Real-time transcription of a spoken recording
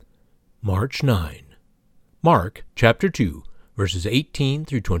March 9. Mark chapter 2, verses 18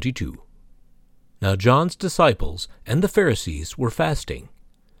 through 22. Now John's disciples and the Pharisees were fasting.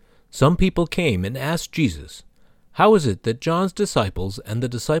 Some people came and asked Jesus, "How is it that John's disciples and the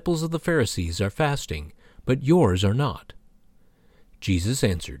disciples of the Pharisees are fasting, but yours are not?" Jesus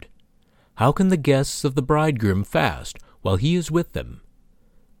answered, "How can the guests of the bridegroom fast while he is with them?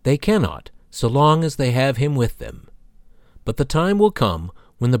 They cannot, so long as they have him with them. But the time will come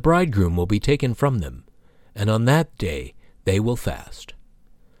when the bridegroom will be taken from them, and on that day they will fast.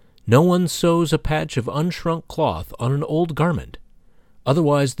 No one sews a patch of unshrunk cloth on an old garment.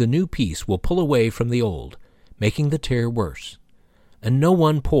 Otherwise the new piece will pull away from the old, making the tear worse. And no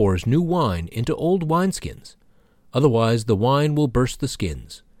one pours new wine into old wineskins. Otherwise the wine will burst the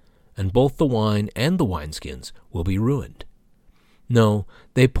skins, and both the wine and the wineskins will be ruined. No,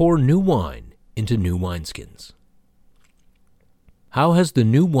 they pour new wine into new wineskins." How has the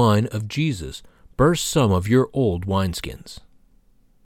new wine of Jesus burst some of your old wineskins?